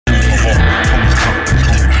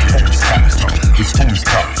Tony's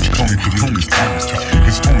top. Tony's top.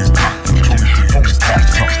 It's Tony's top. Tony's top.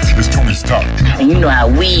 It's Tony's top. And you know how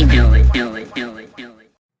we do it.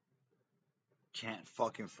 Can't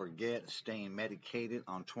fucking forget staying medicated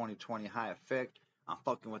on 2020 high effect. I'm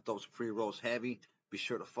fucking with those pre-rolls heavy. Be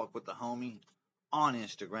sure to fuck with the homie on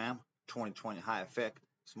Instagram, 2020 high effect.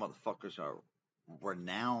 These motherfuckers are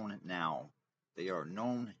renowned now. They are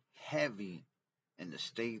known heavy in the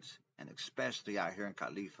States and especially out here in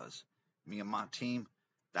Califas. Me and my team,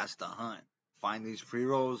 that's the hunt. Find these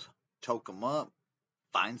pre-rolls, toke them up,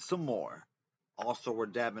 find some more. Also, we're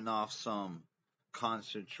dabbing off some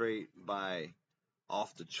concentrate by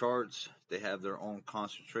Off the Charts. They have their own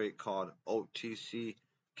concentrate called OTC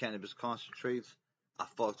Cannabis Concentrates. I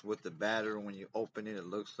fucked with the batter. When you open it, it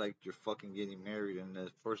looks like you're fucking getting married. And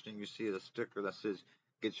the first thing you see is a sticker that says,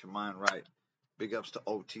 get your mind right. Big ups to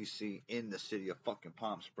OTC in the city of fucking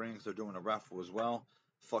Palm Springs. They're doing a raffle as well.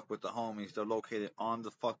 Fuck with the homies. They're located on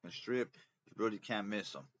the fucking strip. You really can't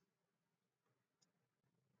miss them.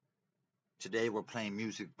 Today we're playing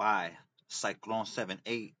music by Cyclone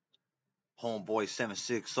 78, Homeboy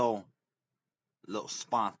 760, Lil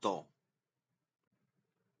Spanto.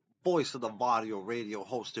 Voice of the Varrio Radio,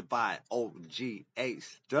 hosted by OG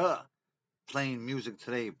Ace Duh. Playing music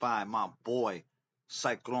today by my boy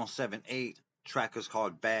Cyclone 78. Track is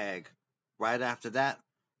called Bag. Right after that,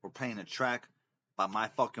 we're playing a track by my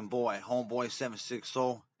fucking boy Homeboy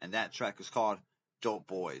 760, and that track is called Dope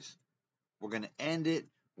Boys. We're gonna end it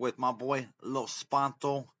with my boy Lil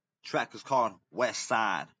Spanto. Track is called West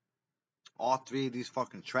Side. All three of these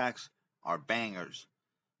fucking tracks are bangers.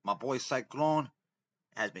 My boy Cyclone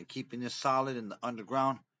has been keeping this solid in the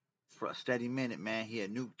underground for a steady minute, man. He a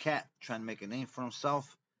new cat trying to make a name for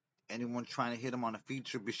himself. Anyone trying to hit him on a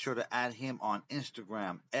feature, be sure to add him on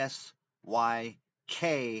Instagram, SYKLONE.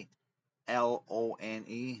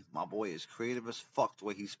 My boy is creative as fuck the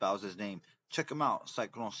way he spells his name. Check him out,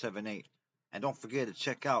 Cyclone78. And don't forget to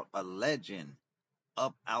check out a legend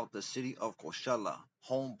up out the city of Coachella,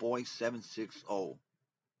 Homeboy 760.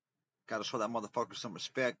 Gotta show that motherfucker some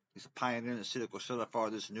respect. He's a pioneer in the city of Coachella as far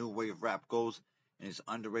as this new wave of rap goes, and he's an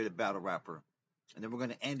underrated battle rapper. And then we're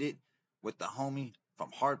gonna end it with the homie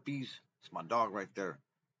from Heartbeats. It's my dog right there,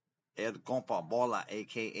 El Compa Bola,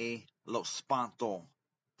 aka Los Spanto.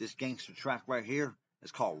 This gangster track right here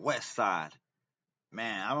is called West Side.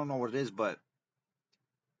 Man, I don't know what it is, but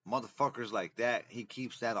motherfuckers like that, he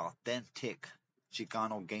keeps that authentic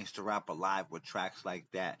Chicano gangster rap alive with tracks like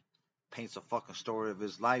that. Paints a fucking story of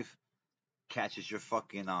his life, catches your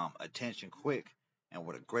fucking attention quick, and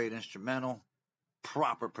with a great instrumental,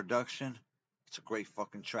 proper production, it's a great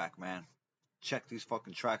fucking track, man. Check these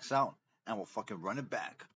fucking tracks out, and we'll fucking run it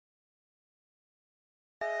back.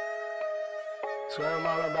 Swear I'm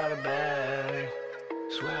all about a bag.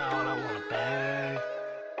 Swear all I want a bag.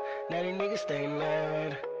 Now these niggas stay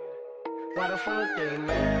mad. Why the fuck they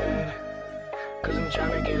mad? Cause I'm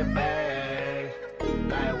tryna get a bag.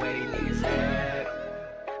 Like where these niggas at.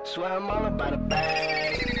 Swear I'm all about a bag.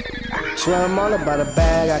 Swear I'm all about a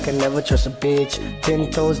bag, I can never trust a bitch.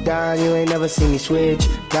 10 toes down, you ain't never seen me switch.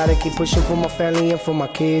 Gotta keep pushing for my family and for my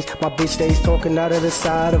kids. My bitch stays talking out of the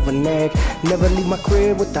side of her neck. Never leave my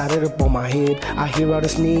crib without it up on my hip. I hear all the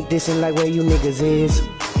sneak dissing like where you niggas is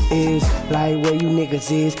like where you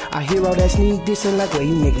niggas is. I hear all that sneak dissing like where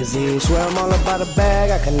you niggas is. Swear I'm all about a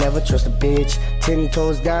bag, I can never trust a bitch. 10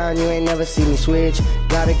 toes down, you ain't never see me switch.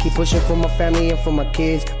 Gotta keep pushing for my family and for my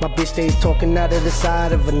kids. My bitch stays talking out of the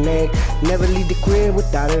side of her neck. Never leave the crib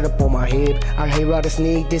without it up on my hip. I hear all the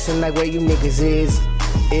sneak dissing like where you niggas is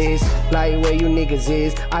like where you niggas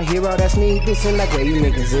is. I hear all that sneak dissing like where you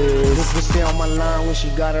niggas is. This bitch stay on my line when she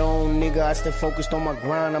got her own nigga. I stay focused on my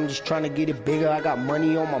grind, I'm just trying to get it bigger. I got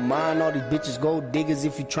money on my mind, all these bitches gold diggers.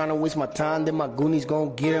 If you tryna waste my time, then my goonies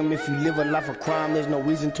gon' get them. If you live a life of crime, there's no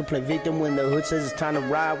reason to play victim. When the hood says it's time to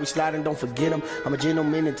ride, we slide and don't forget them. I'm a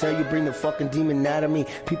gentleman and tell you bring the fucking demon out of me.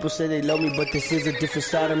 People say they love me, but this is a different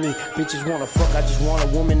side of me. Bitches wanna fuck, I just want a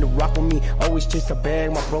woman to rock with me. Always chase a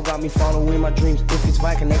bag, my bro got me following my dreams. If it's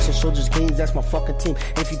Viking Action Soldiers Kings, that's my fucking team.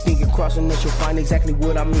 If you think you're crossing this, you'll find exactly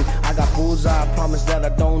what I mean. I got bullseye, I promise that I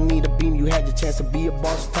don't need a beam. You had your chance to be a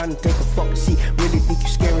boss, it's time to take a fucking seat. Really think you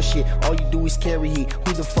scaring shit, all you do is carry heat.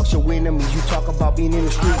 Who the fuck's your enemies? You talk about being in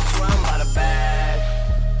the streets. I'm by the bag,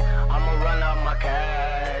 I'ma run up my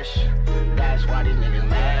cash. That's why these niggas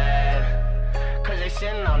mad, cause they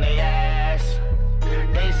sitting on their ass.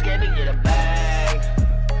 They scared to get a bag.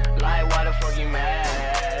 Like why the fuck you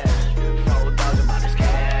mad? $4,000 about this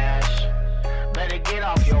cash, better get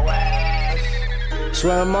off your ass.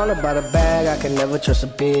 Swear I'm all about a bag, I can never trust a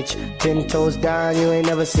bitch. 10 toes down, you ain't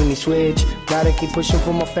never seen me switch. Gotta keep pushing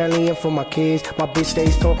for my family and for my kids. My bitch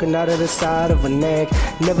stays talking out of the side of her neck.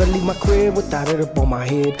 Never leave my crib without it up on my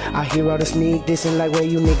hip. I hear all the sneak dissing like where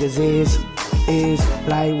you niggas is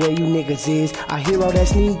like where you niggas is. I hear all that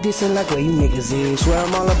sneak dissing like where you niggas is. Swear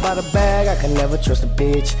I'm all about a bag, I can never trust a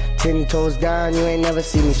bitch. 10 toes down, you ain't never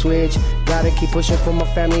see me switch. Gotta keep pushing for my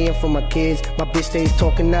family and for my kids. My bitch stays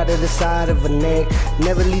talking out of the side of her neck.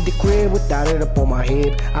 Never leave the crib without it up on my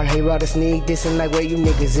hip. I hear all the sneak dissing like where you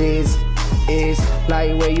niggas is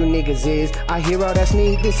like where you niggas is. I hear all that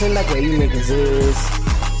sneak dissing like where you niggas is.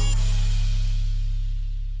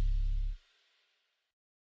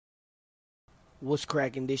 What's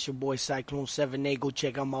cracking? This your boy Cyclone 7A. Go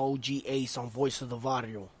check out my OG Ace on Voice of the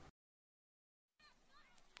Varrio.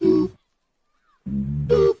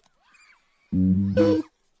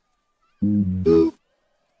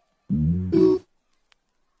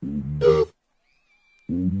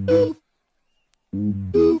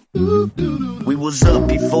 We was up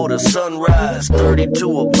before the sunrise,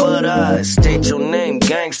 32 of Bud Eyes. State your name,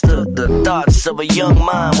 gangster. The thoughts of a young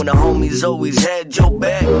mind when the homies always had your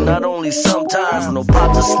back. Not only sometimes when no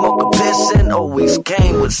pop to smoke a pissin', always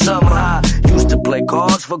came with some high. Used to play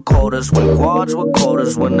cards for quarters when quads were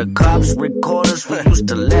quarters. When the cops record us, we used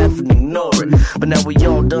to laugh and ignore it. But now we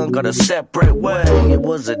all done got a separate way. It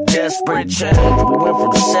was a desperate change. We went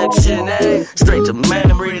from Section A straight to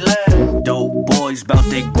memory lane. Dope boys bout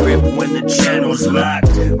they grip when the channel's locked.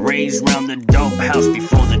 Raised round the dope house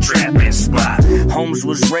before the trapping spot. Homes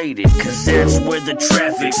was raided, cause that's where the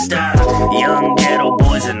traffic stopped. Young ghetto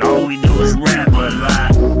boys and all we do is rap a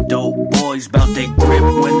lot. Dope boys bout they grip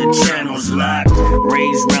when the channel's locked.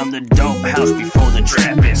 Raised round the dope house before the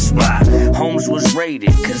trapping spot. Homes was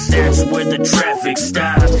raided, cause that's where the traffic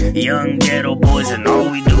stopped. Young ghetto boys and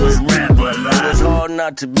all we do is rap a lot. It's hard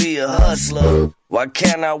not to be a hustler. Why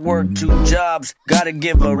can't I work 2 jobs? Gotta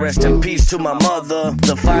give a rest in peace to my mother.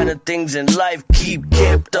 The finer things in life keep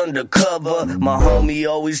kept undercover. My homie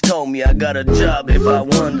always told me I got a job if I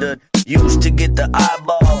wondered. Used to get the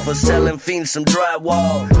eyeball for selling fiends some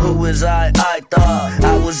drywall. Who was I? I thought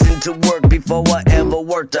I was into work before I ever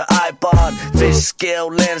worked the iPod. Fish scale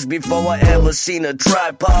lens before I ever seen a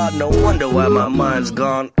tripod. No wonder why my mind's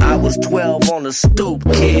gone. I was 12 on the stoop,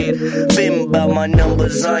 kid. Been about my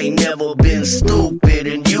numbers, I ain't never been stupid.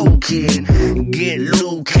 And you can get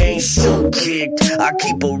Luke, can't shoot kicked. I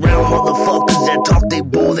keep around motherfuckers that talk they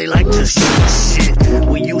bull, they like to shoot shit.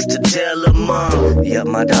 We used to tell her mom, yeah,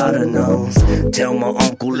 my daughter knows. Tell my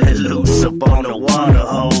uncle let loose up on the water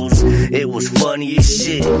hose. It was funny as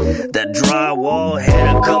shit. That drywall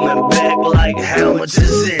had her coming back like, how much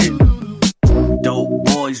is it? Dope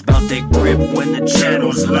boys bout they grip when the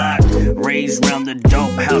channel's locked. Raised round the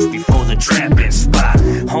dope house before the trapping spot.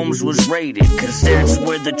 Homes was raided, cause that's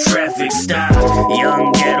where the traffic stopped.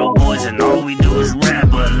 Young ghetto boys and all we do is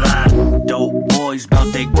rap a lot. Dope boys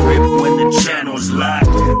bout they grip when the channel's locked.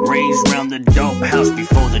 Raised round the dope house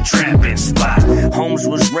before the trapping spot. Homes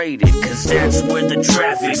was raided, cause that's where the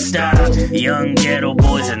traffic stopped. Young ghetto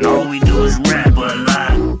boys and all we do is rap a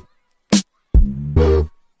lot.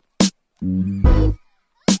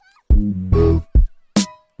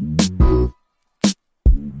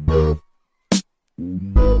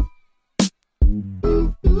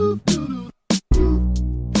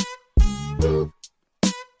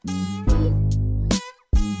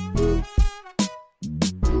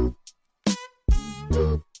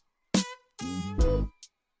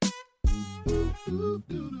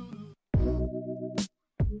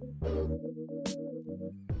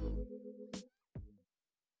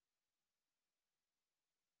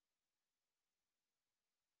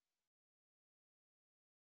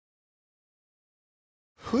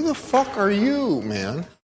 Who the fuck are you, man?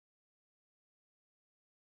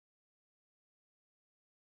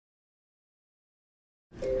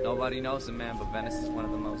 Nobody knows it, man, but Venice is one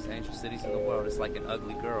of the most dangerous cities in the world. It's like an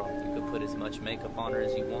ugly girl. You could put as much makeup on her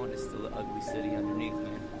as you want. It's still an ugly city underneath,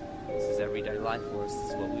 man. This is everyday life for us.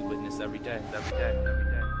 This is what we witness every day. Every day. Every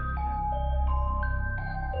day.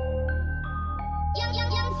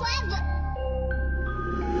 Young Flavor.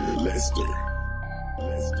 Lester.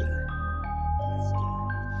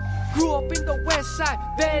 Grew up in the west side,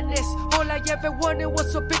 Venice. All I ever wanted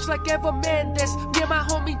was a bitch like Eva Mendes. Me and my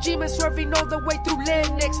homie G-Man swerving all the way through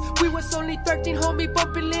Lennox. We was only 13, homie,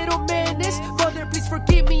 bumping Little Menace. Brother, please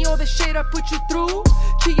forgive me all the shit I put you through.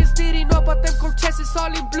 Chillas didn't know about them Cortezes all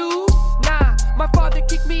in blue. Nah, my father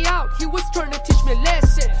kicked me out. He was trying to teach me a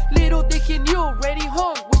lesson. Little did he knew, ready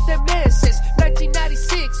home with them messes.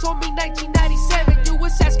 1996, homie, 1997. You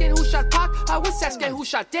was asking who shot Pac, I was asking who who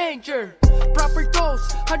shot danger. Proper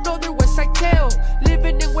dose, another West Side tale.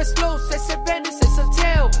 Living in West Los, ese Venice is a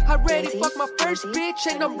tale. I already fucked my first bitch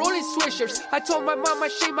and I'm rolling swishers. I told my mom I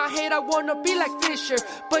shave my head, I wanna be like Fisher,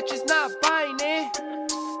 but she's not buying it.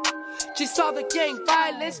 She saw the gang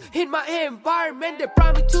violence in my environment. They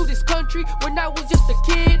brought me to this country when I was just a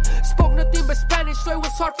kid. Spoke nothing but Spanish, so it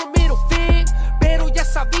was hard for me to fit. Pero ya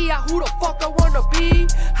sabía who the fuck I wanna be.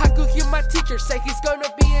 I could hear my teacher say he's gonna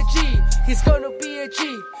be a G. He's gonna be a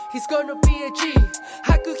G. He's gonna be a G.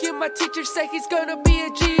 I could hear my teacher say he's gonna be a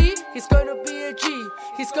G. He's gonna be a G.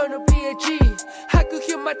 He's gonna be a G. I could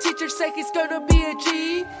hear my teacher say he's gonna be a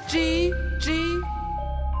G. G. G.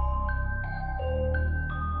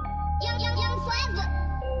 Young forever.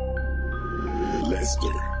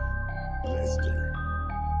 Lester.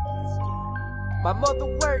 My mother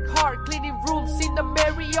worked hard cleaning rooms in the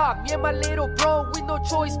Marriott. Me and my little bro with no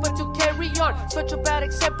choice but to carry on. Such a bad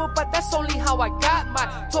example, but that's only how I got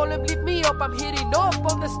mine. Told him leave me up, I'm hitting up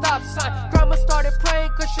on the stop sign. Grandma started praying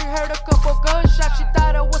cause she heard a couple gunshots. She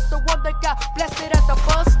thought I was the one that got blasted at the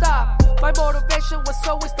bus stop. My motivation was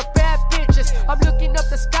always the bad bitches. I'm looking up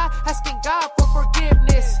the sky, asking God for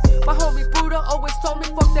forgiveness. My homie Buddha always told me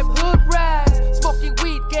fuck them hood rats. Smoking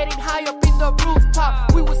weed, getting high up in the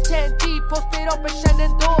rooftop. We was 10 deep, posted up in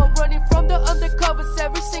Shenandoah, running from the undercovers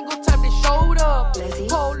every single time they showed up.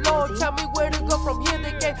 Hold on, tell me where to go from here.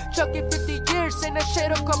 They gave Chucky 50 years and I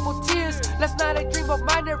shed a couple tears. Last night I dreamed of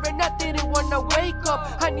Minor and I didn't wanna wake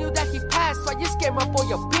up. I knew that he passed, so I just gave my boy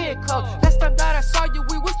a big hug. Last time that I saw you,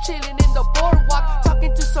 we was chilling in the boardwalk,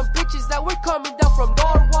 talking to some bitches that were coming down from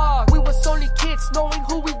Norwalk. We was only kids, knowing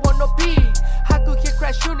who we wanna be. I could hear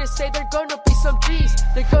Crash Units say they're gonna be some G's.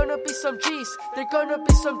 They're gonna be some G's. They're gonna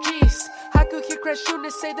be some G's. I could hear Crash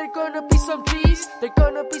Units say they're gonna be some G's. They're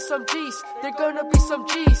gonna be some G's. They're gonna be some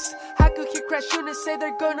G's. I could hear Crash Units say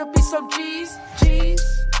they're gonna be some G's. G's.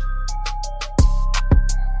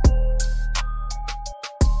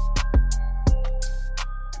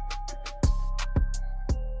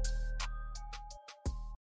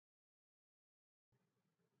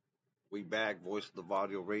 We back, voice of the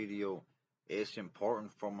Varrio radio. It's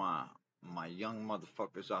important for my young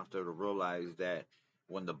motherfuckers out there to realize that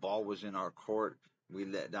when the ball was in our court, we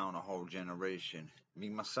let down a whole generation. Me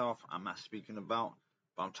myself, I'm not speaking about,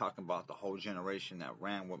 but I'm talking about the whole generation that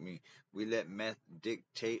ran with me. We let meth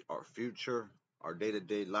dictate our future, our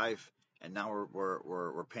day-to-day life, and now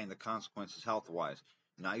we're paying the consequences health-wise.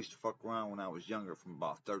 And I used to fuck around when I was younger, from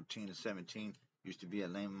about 13 to 17. Used to be a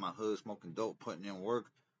lame in my hood, smoking dope, putting in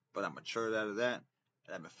work. But I matured out of that,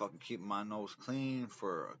 and I've been fucking keeping my nose clean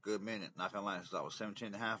for a good minute. Not gonna lie, since I was 17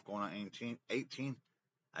 and a half, going on 18,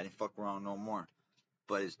 I didn't fuck around no more.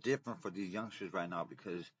 But it's different for these youngsters right now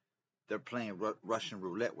because they're playing Russian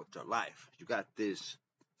roulette with their life. You got this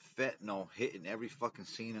fentanyl hitting every fucking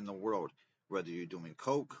scene in the world, whether you're doing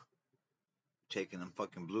coke, taking them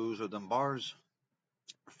fucking blues or them bars,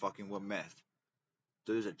 or fucking with meth.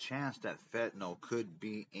 There's a chance that fentanyl could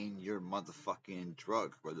be in your motherfucking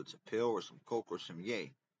drug, whether it's a pill or some coke or some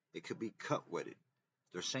yay. It could be cut with it.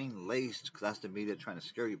 They're saying laced because that's the media trying to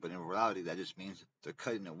scare you, but in reality, that just means they're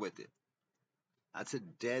cutting it with it. That's a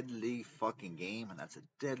deadly fucking game, and that's a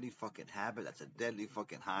deadly fucking habit. That's a deadly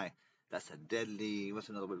fucking high. That's a deadly, what's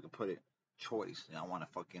another way to put it? Choice. And I want to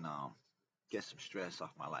fucking get some stress off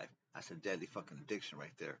my life. That's a deadly fucking addiction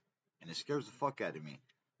right there. And it scares the fuck out of me.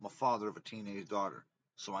 I'm a father of a teenage daughter.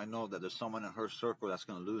 So I know that there's someone in her circle that's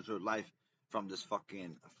going to lose her life from this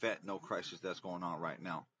fucking fentanyl crisis that's going on right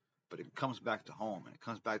now. But it comes back to home, and it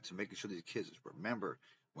comes back to making sure these kids remember,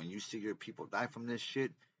 when you see your people die from this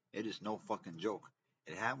shit, it is no fucking joke.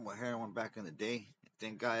 It happened with heroin back in the day.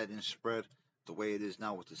 Thank God it didn't spread the way it is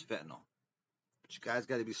now with this fentanyl. But you guys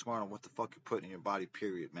got to be smart on what the fuck you put in your body,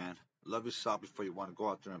 period, man. Love yourself before you want to go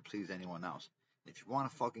out there and please anyone else. If you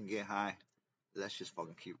want to fucking get high, let's just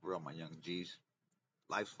fucking keep real, my young G's.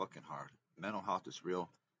 Life's fucking hard. Mental health is real.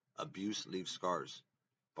 Abuse leaves scars.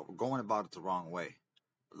 But we're going about it the wrong way.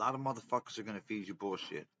 A lot of motherfuckers are going to feed you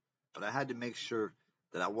bullshit. But I had to make sure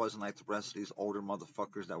that I wasn't like the rest of these older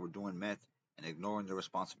motherfuckers that were doing meth and ignoring their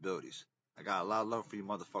responsibilities. I got a lot of love for you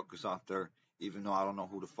motherfuckers out there, even though I don't know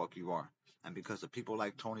who the fuck you are. And because of people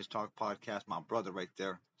like Tony's Talk Podcast, my brother right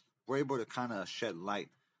there, we're able to kind of shed light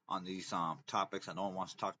on these topics that no one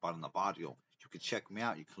wants to talk about in the audio. You can check me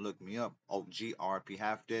out. You can look me up. OGRP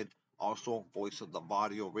Half Dead. Also, Voice of the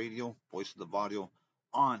Varrio Radio. Voice of the Varrio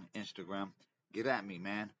on Instagram. Get at me,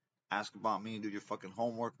 man. Ask about me. Do your fucking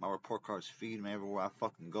homework. My report cards feed me everywhere I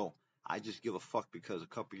fucking go. I just give a fuck because a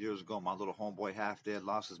couple years ago, my little homeboy Half Dead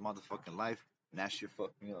lost his motherfucking life, and that shit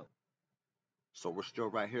fucked me up. So we're still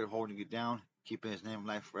right here holding it down, keeping his name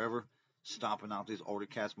alive forever. stomping out these older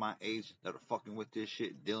cats my age that are fucking with this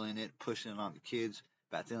shit, dealing it, pushing it on the kids.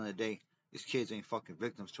 But at the end of the day, these kids ain't fucking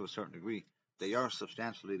victims to a certain degree. They are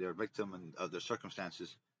substantially their victim of their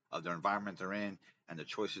circumstances, of their environment they're in, and the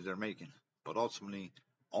choices they're making. But ultimately,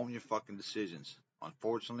 own your fucking decisions.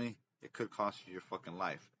 Unfortunately, it could cost you your fucking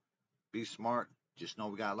life. Be smart. Just know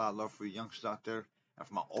we got a lot of love for you youngsters out there. And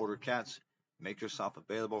for my older cats, make yourself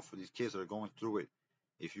available for these kids that are going through it.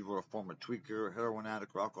 If you were a former tweaker, heroin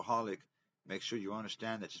addict, or alcoholic, make sure you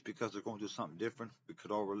understand that just because they're going through something different, we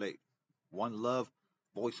could all relate. One love,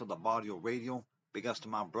 voice of the Varrio Radio. Big ups to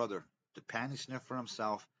my brother, the panty sniffer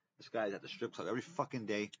himself. This guy's at the strip club every fucking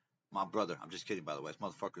day. My brother. I'm just kidding, by the way. This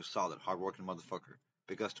motherfucker's solid, hardworking motherfucker.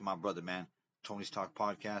 Big ups to my brother, man. Tony's Talk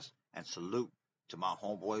Podcast. And salute to my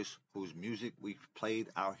homeboys whose music we played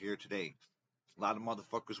out here today. A lot of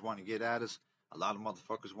motherfuckers want to get at us. A lot of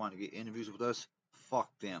motherfuckers want to get interviews with us. Fuck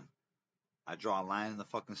them. I draw a line in the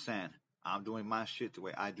fucking sand. I'm doing my shit the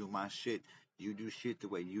way I do my shit. You do shit the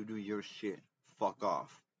way you do your shit. Fuck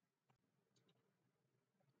off.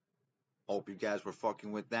 Hope you guys were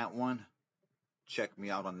fucking with that one. Check me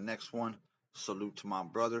out on the next one. Salute to my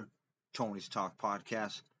brother. Tony's Talk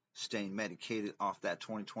Podcast. Staying medicated off that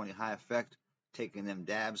 2020 high effect. Taking them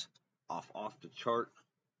dabs off the chart.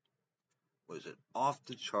 Was it off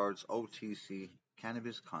the charts OTC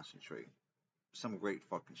cannabis concentrate? Some great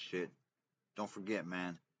fucking shit. Don't forget,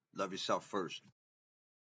 man. Love yourself first.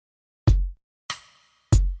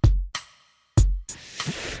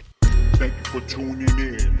 Thank you for tuning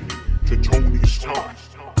in to Tony's Talk,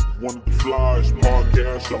 one of the flyest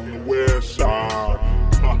podcasts on the west side.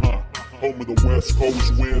 Home of the West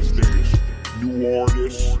Coast Wednesdays. New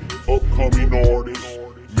artists, upcoming artists.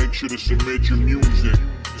 Make sure to submit your music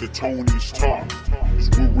to Tony's Talk, cause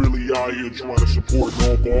we're really out here trying to support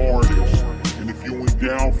local artists. And if you ain't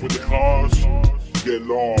down for the cause, get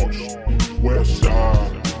lost. West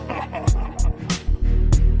side.